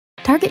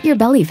Target your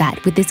belly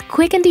fat with this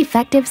quick and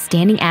effective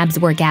standing abs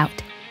workout.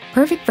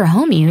 Perfect for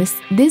home use,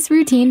 this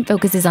routine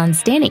focuses on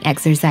standing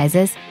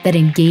exercises that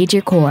engage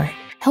your core,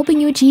 helping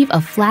you achieve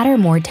a flatter,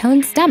 more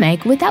toned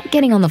stomach without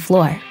getting on the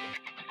floor.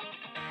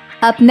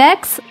 Up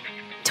next,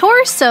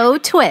 torso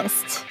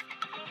twist.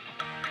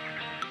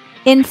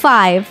 In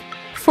 5,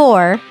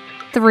 4,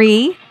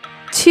 3,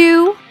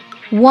 2,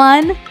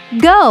 1,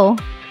 go!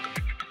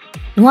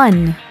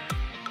 1,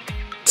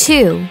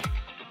 2,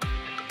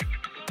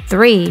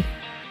 3,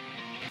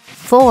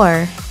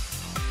 4,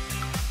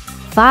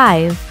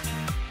 5,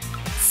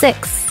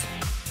 6,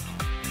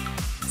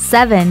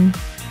 7,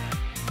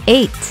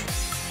 8,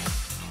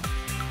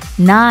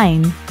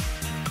 9,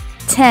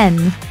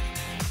 10,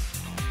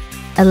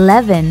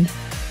 11,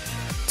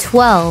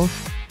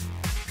 12,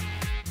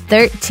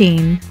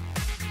 13,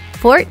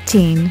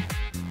 14.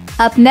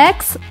 Up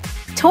next,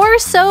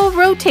 torso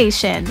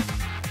rotation.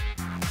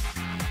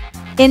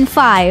 In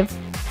 5,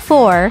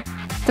 4,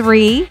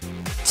 3,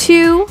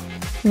 2,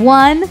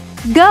 1,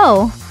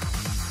 go!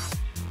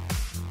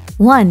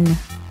 1,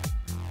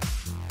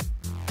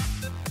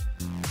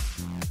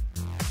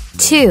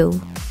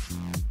 2,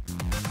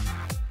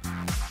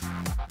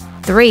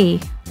 3,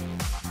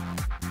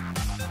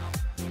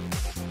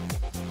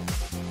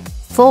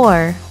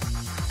 4,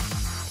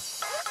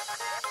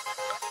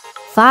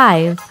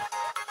 5,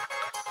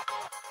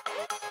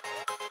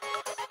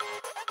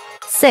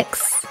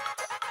 6,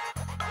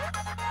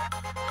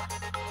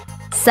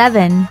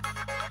 7,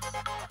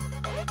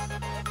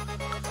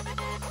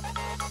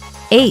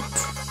 8,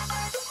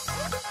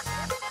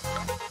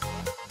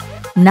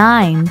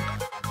 9,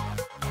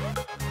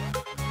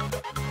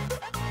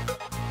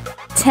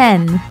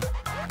 10,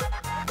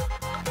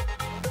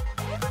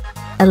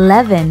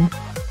 11,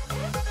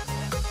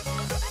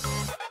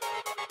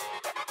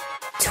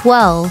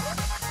 12,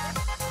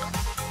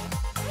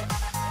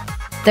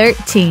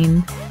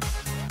 13,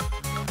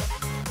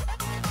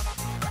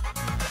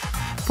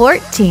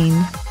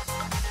 14.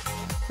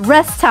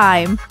 Rest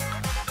time.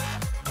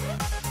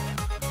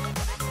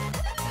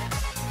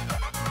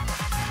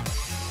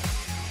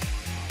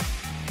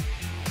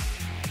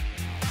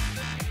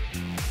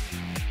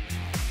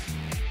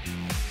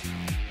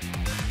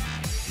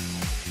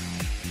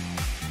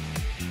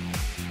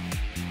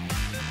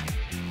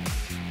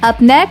 Up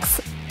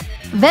next,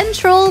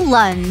 Ventral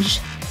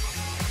Lunge.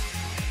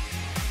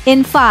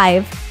 In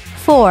 5,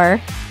 4,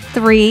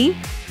 3,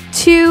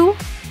 2,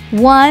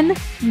 1,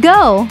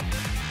 go!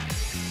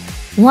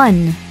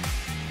 1,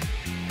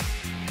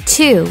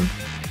 2,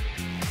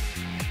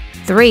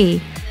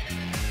 3,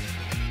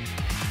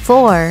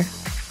 4,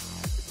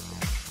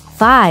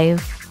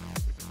 5,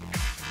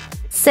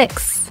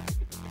 6,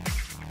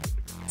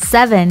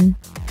 7,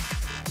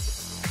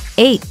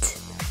 8,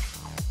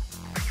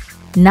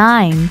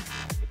 9,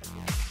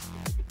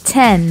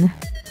 10,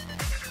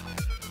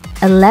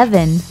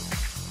 11,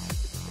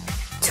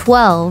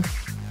 12,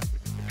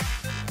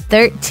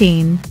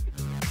 13,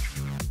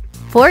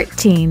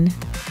 14.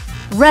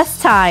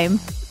 Rest time.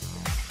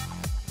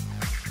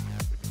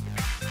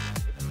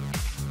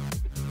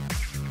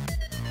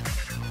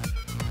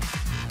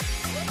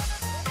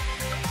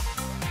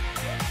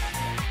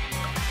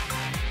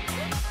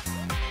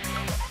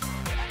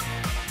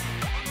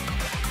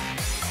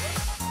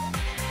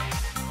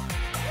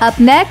 Up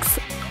next,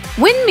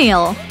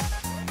 Windmill.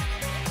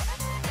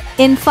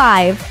 In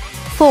 5,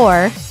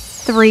 4,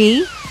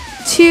 3,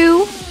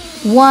 2,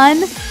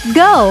 1,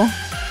 go!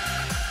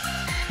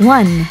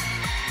 1,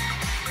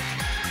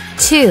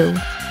 2,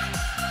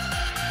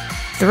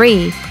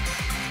 3,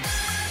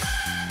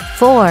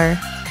 4,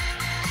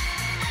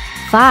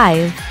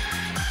 5,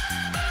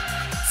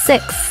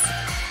 6,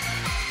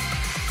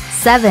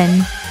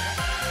 7,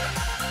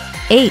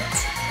 8,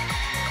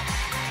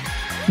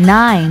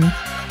 9,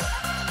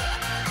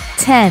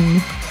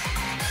 10,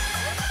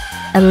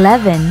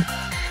 11,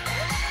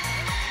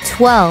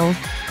 12,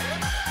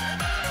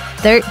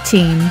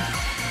 13,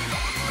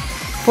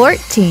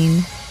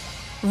 14.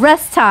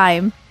 Rest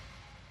time.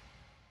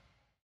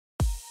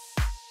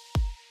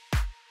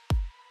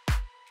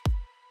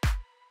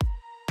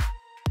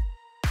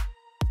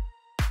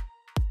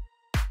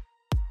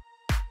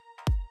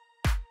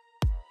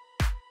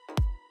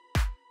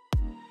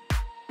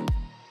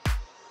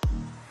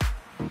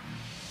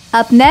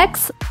 Up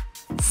next,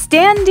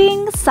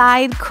 standing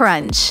side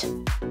crunch.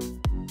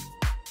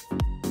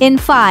 In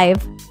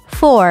 5,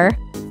 4,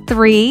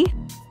 3,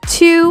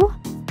 2,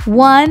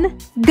 1,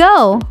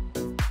 go!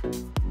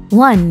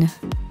 1,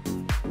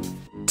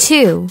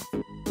 2,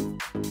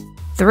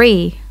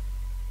 3,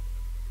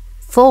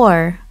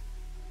 4,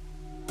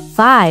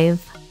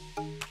 5,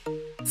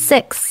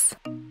 6,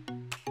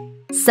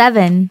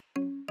 7,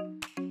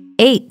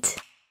 8,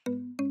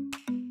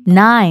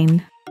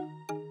 9,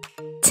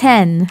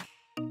 10,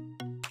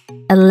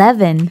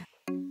 11,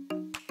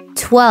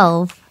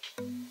 12,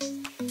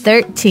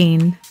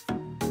 13,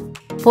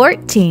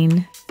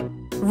 14.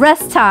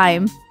 Rest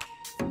time.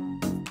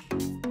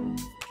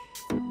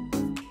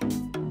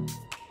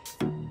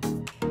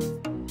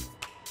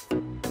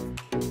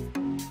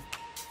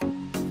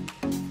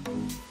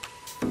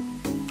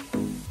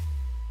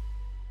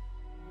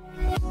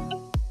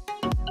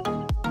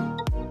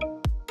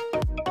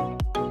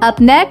 Up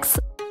next,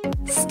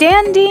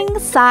 standing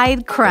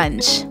side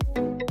crunch.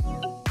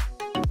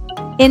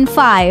 In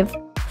 5,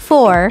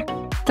 4,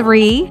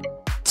 3,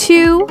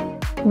 2,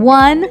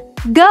 1,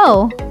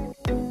 go!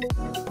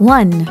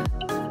 1,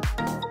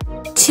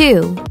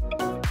 2,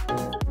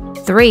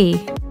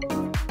 3,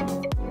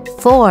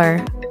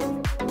 4,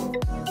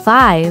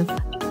 5,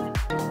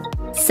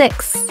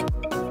 6,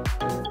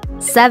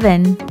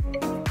 7,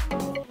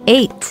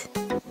 8,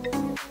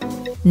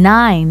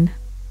 9,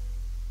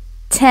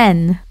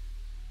 10,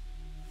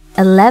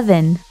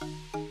 11,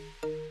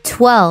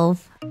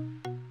 12,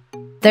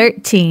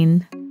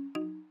 13,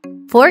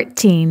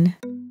 14.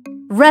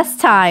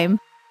 Rest time.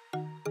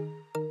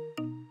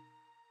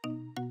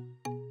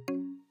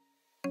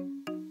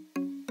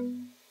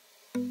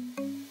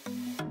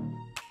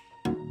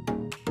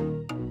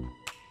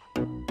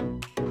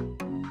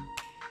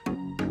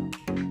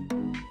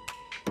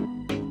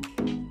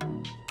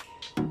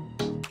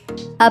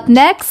 Up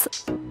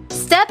next,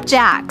 step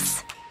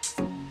jacks.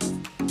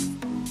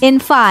 In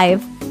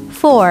 5,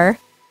 4,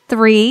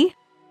 3,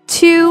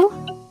 2,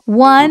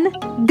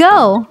 1,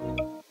 go!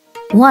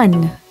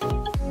 1,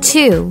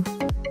 2,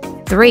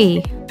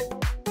 3,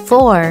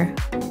 4,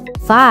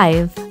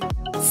 5,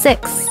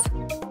 6,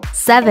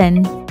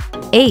 7,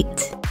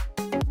 8,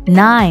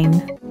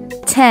 9,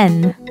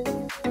 10,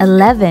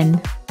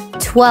 11,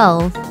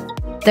 12,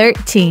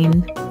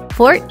 13,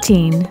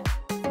 14.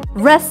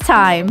 Rest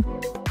time.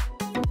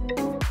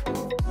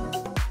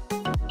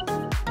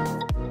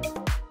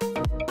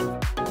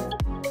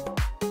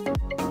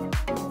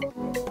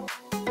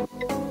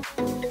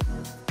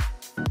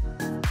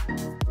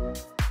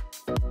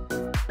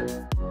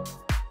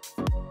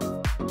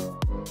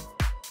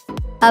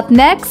 Up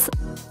next,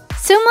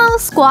 Sumo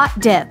Squat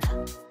Dip.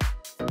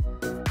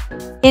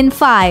 In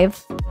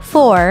 5,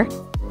 4,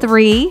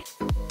 3,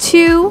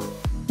 2,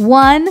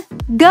 1,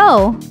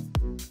 go!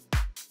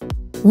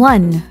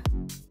 1,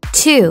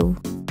 2,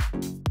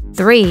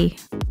 3,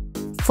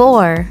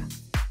 4,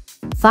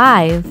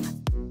 5,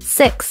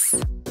 6,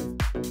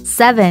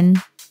 7,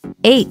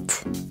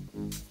 8,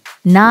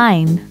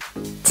 9,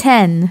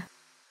 10,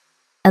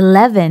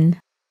 11,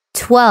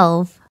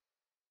 12,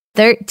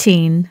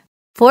 13,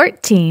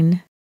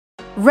 14.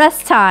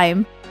 Rest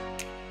time.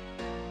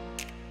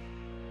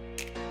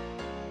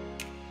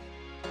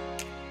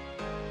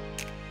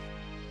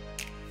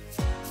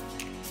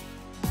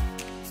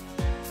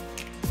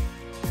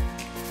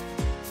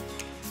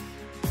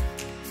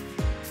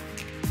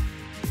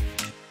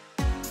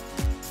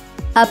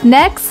 Up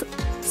next,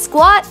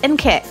 squat and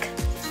kick.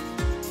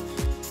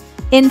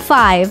 In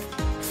 5,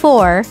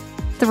 4,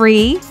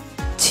 3,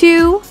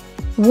 2,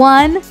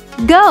 1,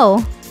 go!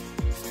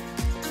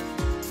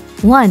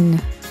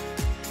 1,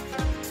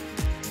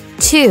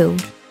 2,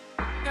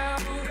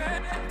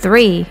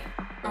 3,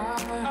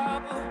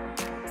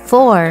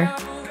 4,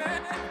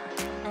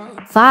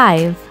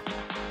 5,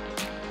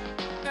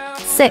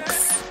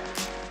 6,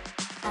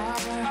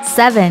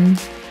 7,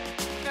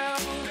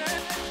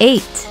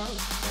 8,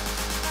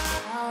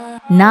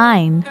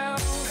 9,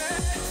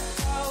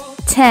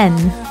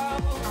 10,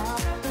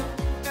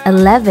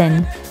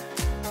 11,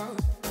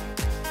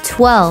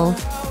 12,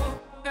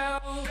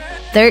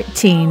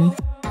 13,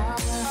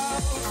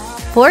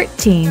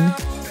 14.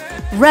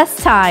 Rest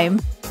time.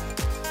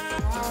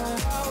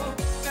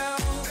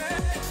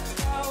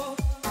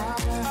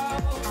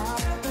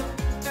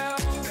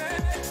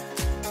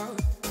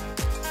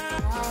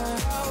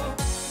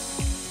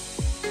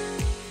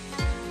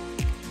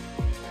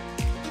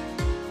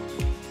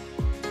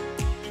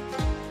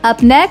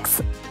 Up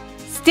next,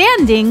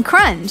 standing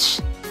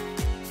crunch.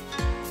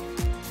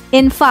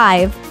 In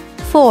 5,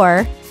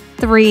 4,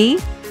 3,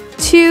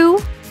 2,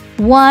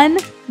 1,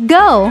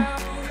 go!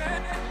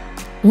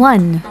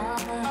 1,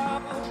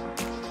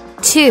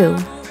 2,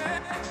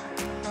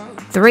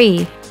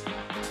 3,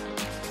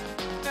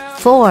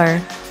 4,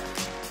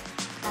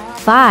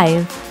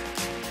 5,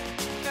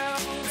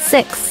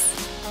 6,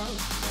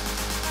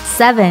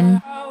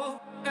 7,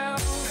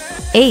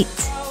 8,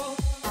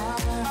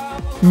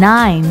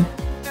 9,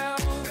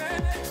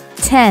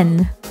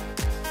 10,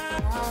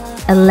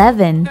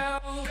 11,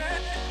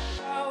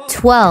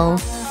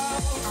 12,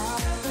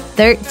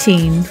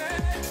 13,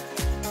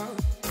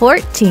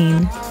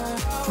 14.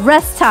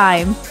 Rest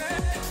time.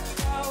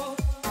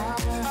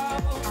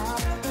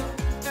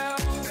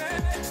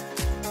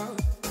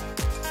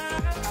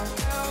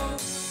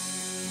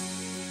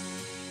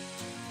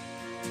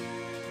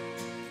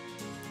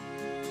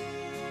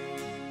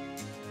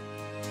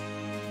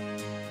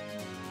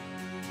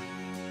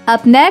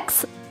 Up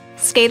next,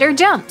 skater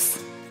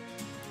jumps.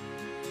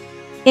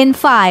 In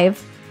 5,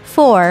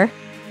 4,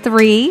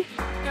 3,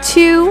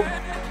 2,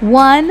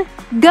 1,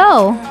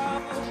 go!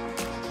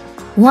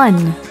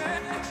 1,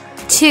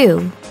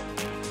 2,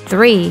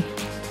 3,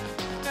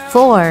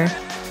 4,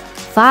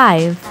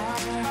 5,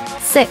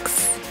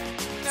 6,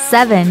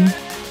 7,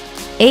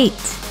 8,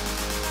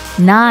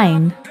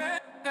 9,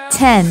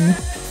 10,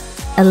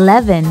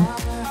 11,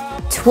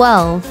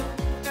 12,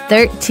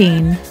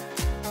 13,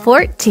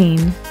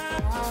 14.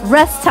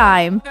 Rest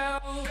time.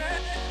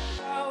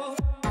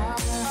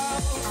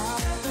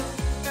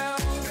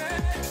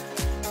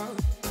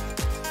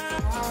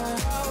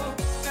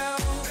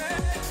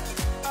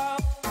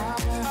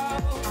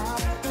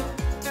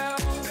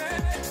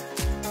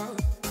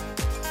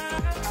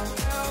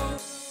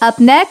 Up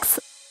next,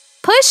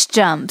 push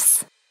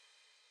jumps.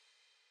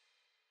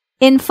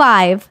 In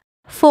 5,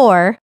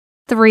 4,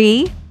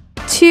 3,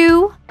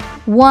 2,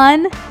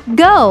 1,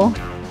 go!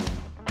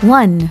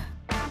 1,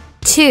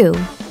 2,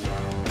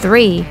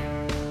 3,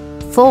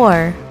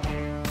 4,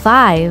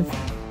 5,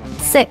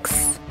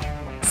 6,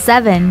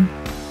 7,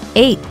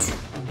 8,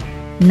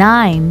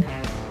 9,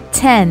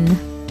 10,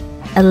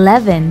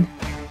 11,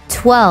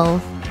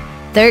 12,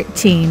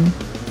 13,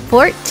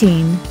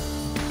 14.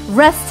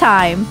 Rest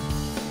time.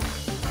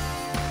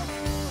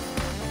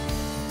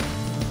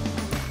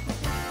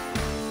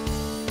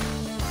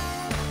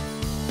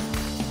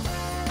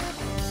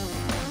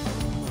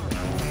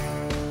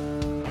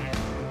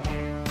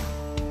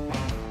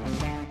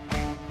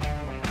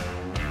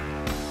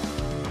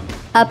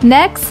 Up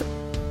next,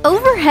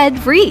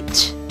 overhead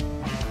reach.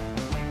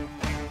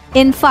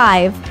 In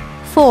 5,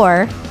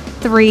 4,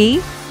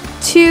 3,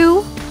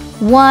 2,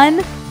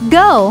 1,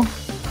 go!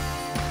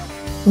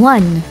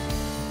 1,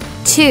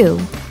 2,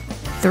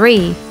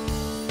 3,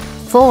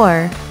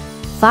 4,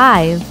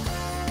 5,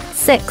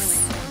 6,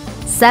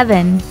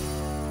 7,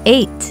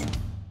 8,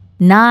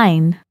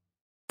 9,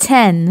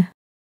 10,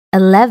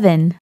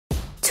 11,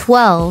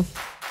 12,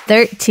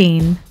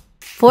 13,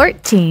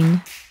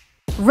 14.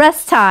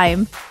 Rest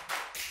time.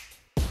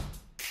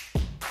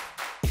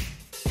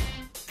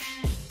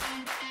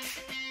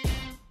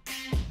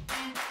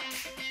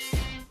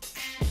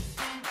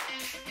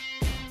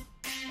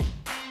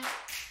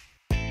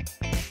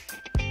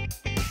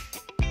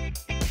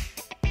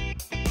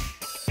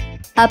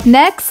 Up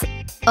next,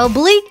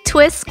 oblique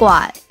twist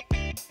squat.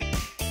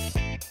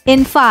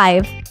 In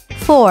 5,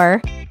 4,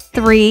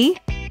 3,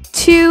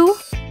 2,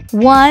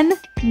 1,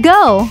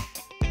 go!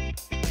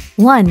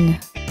 1,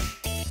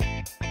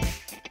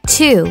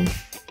 2,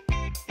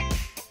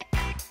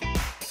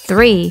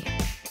 3,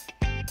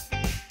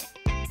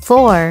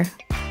 4,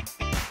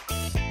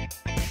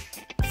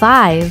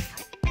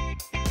 5,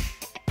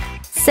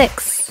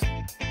 6,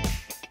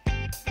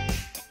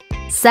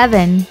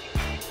 7,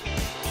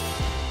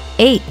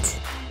 8,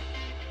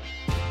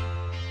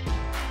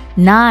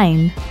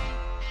 9,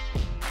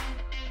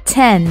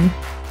 10,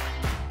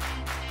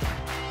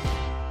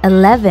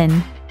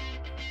 11,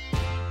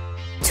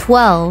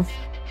 12,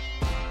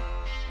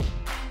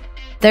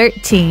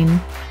 13,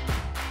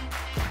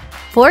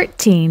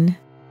 14.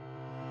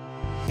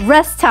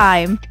 Rest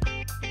time.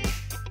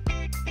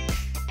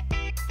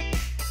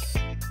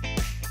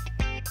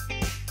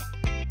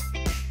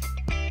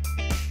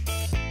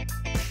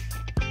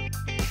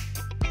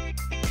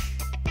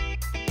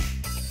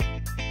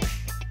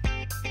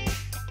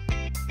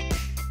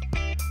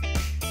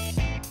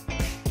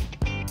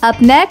 Up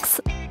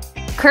next,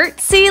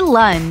 curtsy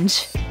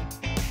lunge.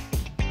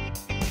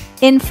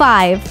 In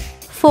 5,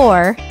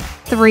 4,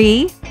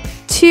 3,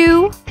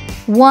 2,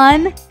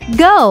 1,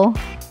 go!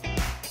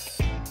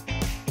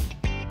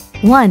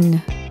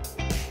 1,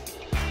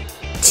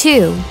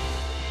 2,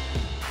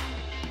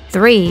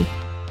 3,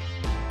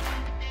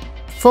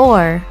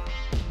 4,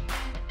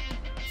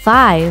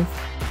 5,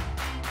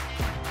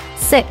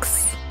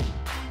 6,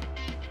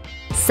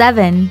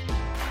 7,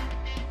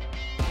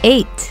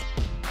 8,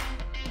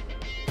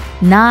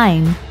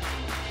 9,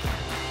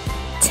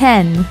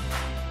 10,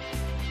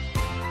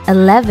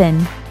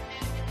 11,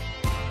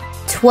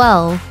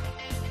 12,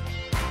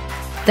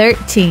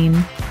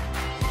 13,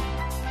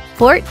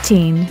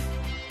 14.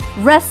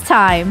 Rest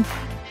time.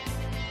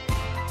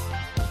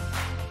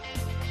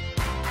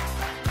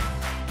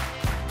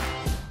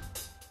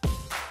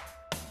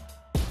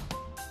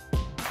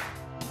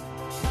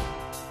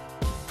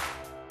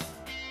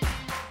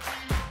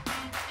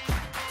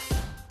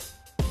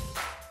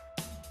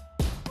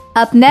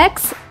 Up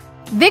next,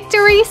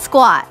 victory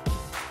squat.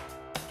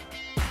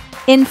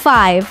 In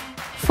 5,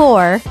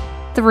 4,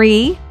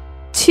 3,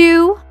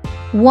 2,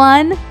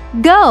 1,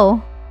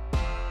 go!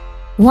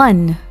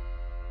 1,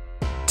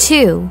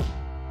 2,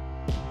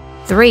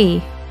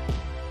 3,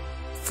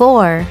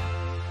 4,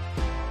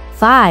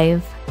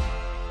 5,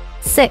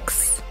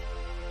 6,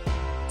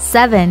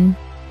 7,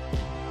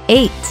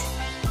 8,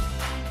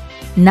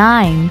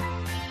 9,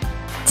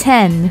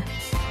 10,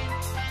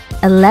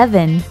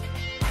 11,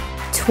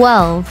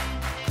 12,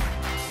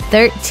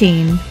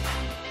 13,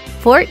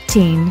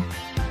 14.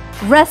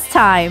 Rest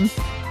time.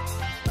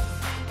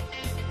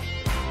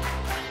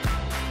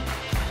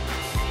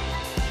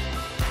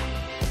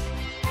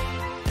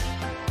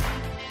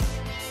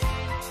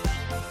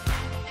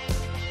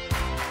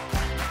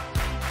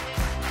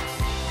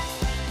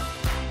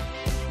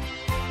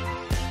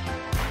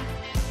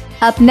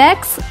 Up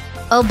next,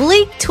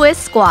 oblique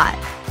twist squat.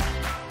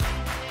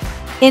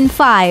 In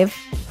 5,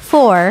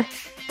 4,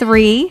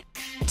 3,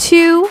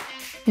 2,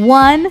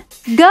 1,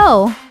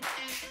 go!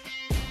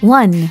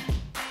 1,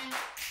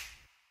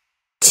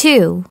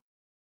 2,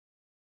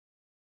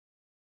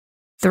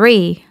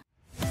 3,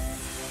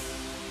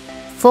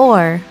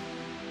 4,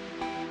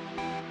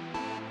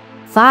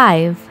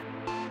 5,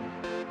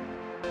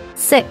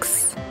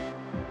 6,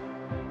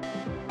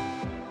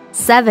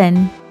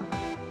 7,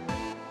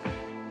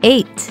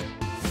 8,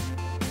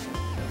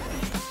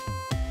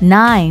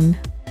 9,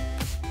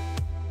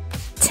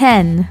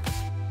 10,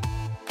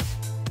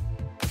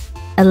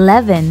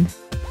 11,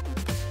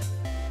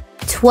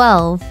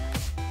 12,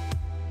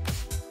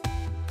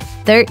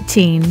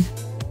 13,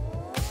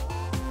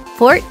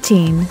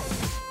 14.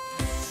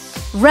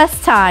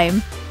 Rest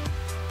time.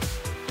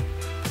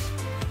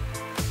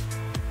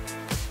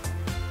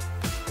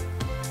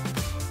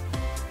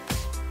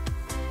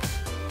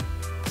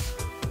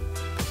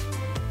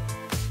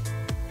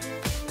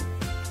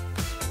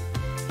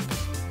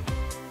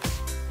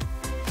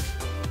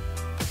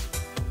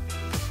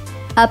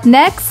 Up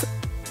next,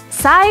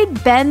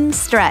 side bend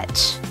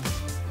stretch.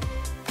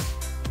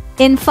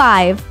 In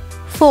 5,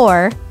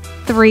 4,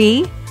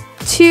 3,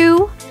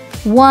 2,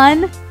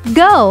 1,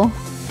 go.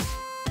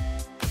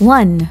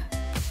 1,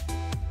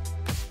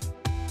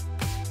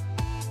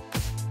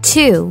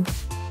 2,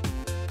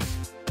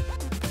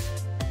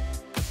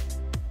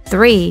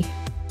 3,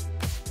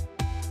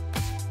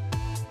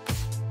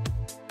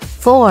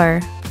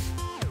 4,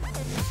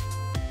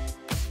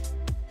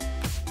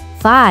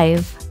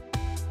 5,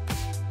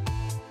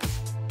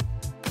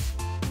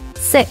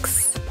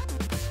 6,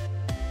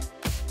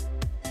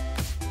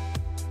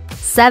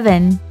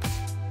 7,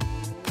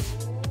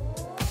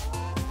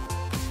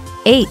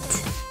 8,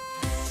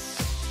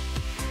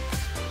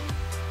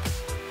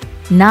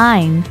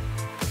 9,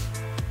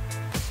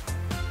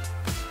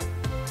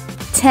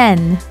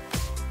 10,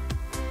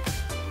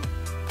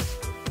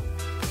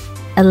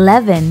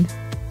 11,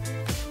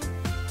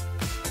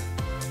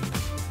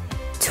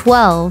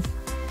 12,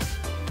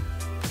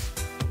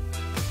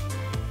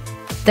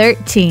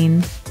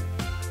 13,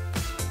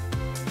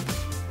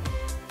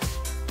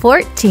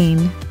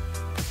 14.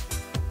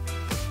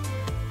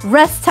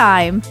 Rest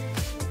time.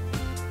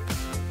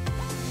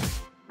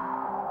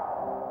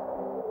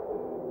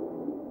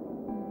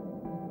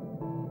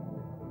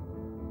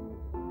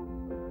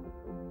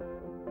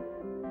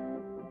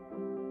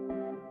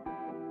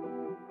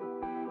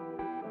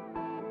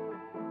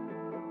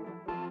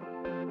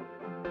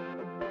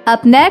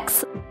 Up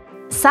next,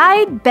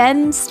 side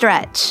bend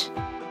stretch.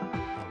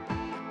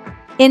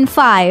 In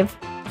 5,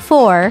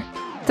 4,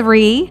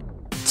 3,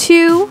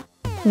 2,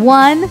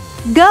 1,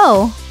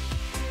 go.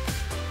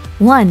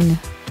 1,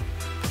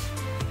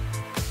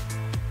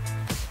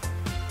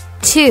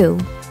 2,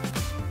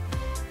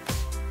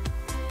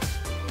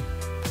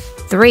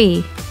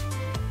 3,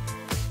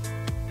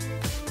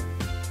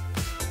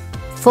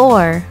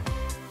 4,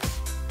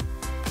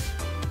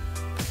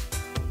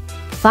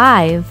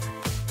 5,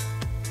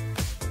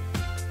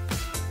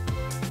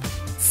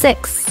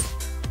 6,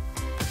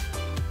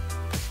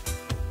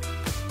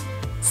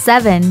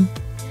 7,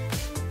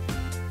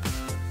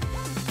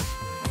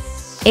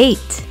 8,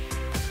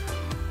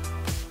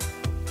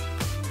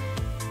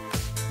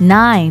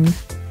 9,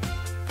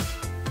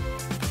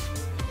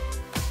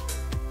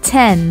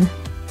 10,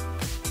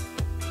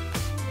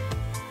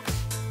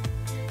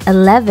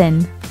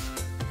 11,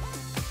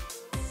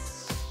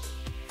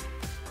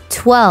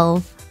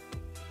 12,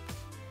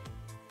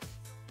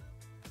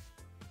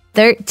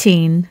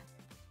 13,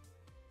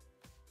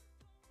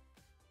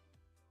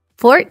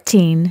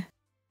 14.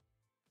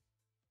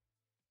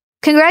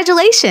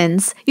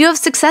 Congratulations! You have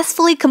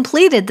successfully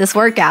completed this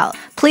workout.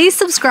 Please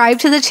subscribe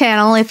to the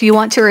channel if you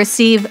want to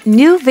receive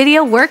new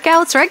video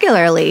workouts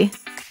regularly.